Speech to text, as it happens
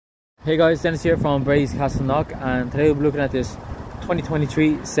Hey guys, Dennis here from Bradys Castleknock, and today we'll be looking at this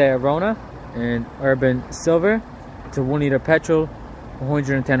 2023 Arona in Urban Silver. It's a 1 litre petrol,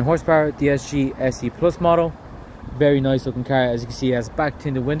 110 horsepower, DSG SE Plus model. Very nice looking car. As you can see, it has back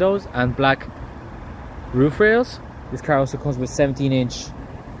tinted windows and black roof rails. This car also comes with 17-inch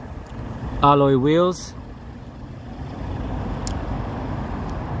alloy wheels,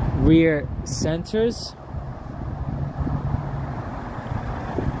 rear sensors,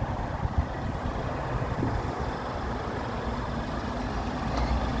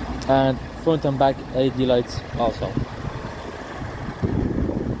 and front and back LED lights also.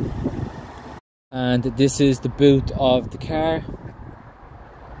 And this is the boot of the car.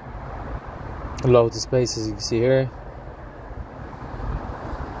 Loads of space, as you can see here.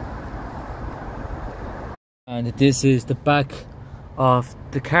 And this is the back of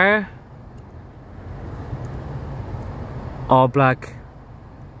the car. All black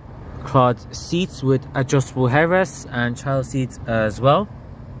cloth seats with adjustable headrests and child seats as well.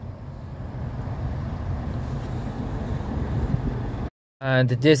 And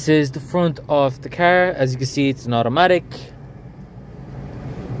this is the front of the car. As you can see, it's an automatic.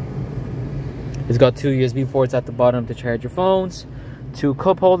 It's got 2 USB ports at the bottom to charge your phones, 2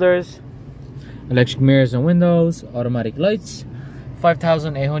 cup holders, electric mirrors and windows, automatic lights,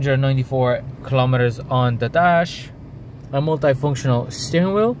 5,894 kilometers on the dash, a multifunctional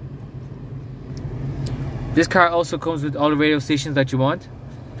steering wheel. This car also comes with all the radio stations that you want,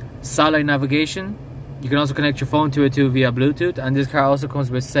 satellite navigation. You can also connect your phone to it too via Bluetooth, and this car also comes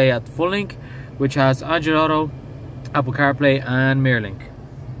with SEAT Full Link, which has Android Auto, Apple CarPlay and MirrorLink.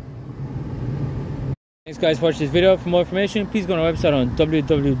 Thanks guys for watching this video. For more information, please go on our website on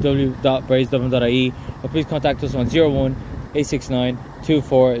www.bradysdublin.ie, or please contact us on 01 869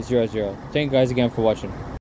 2400. Thank you guys again for watching.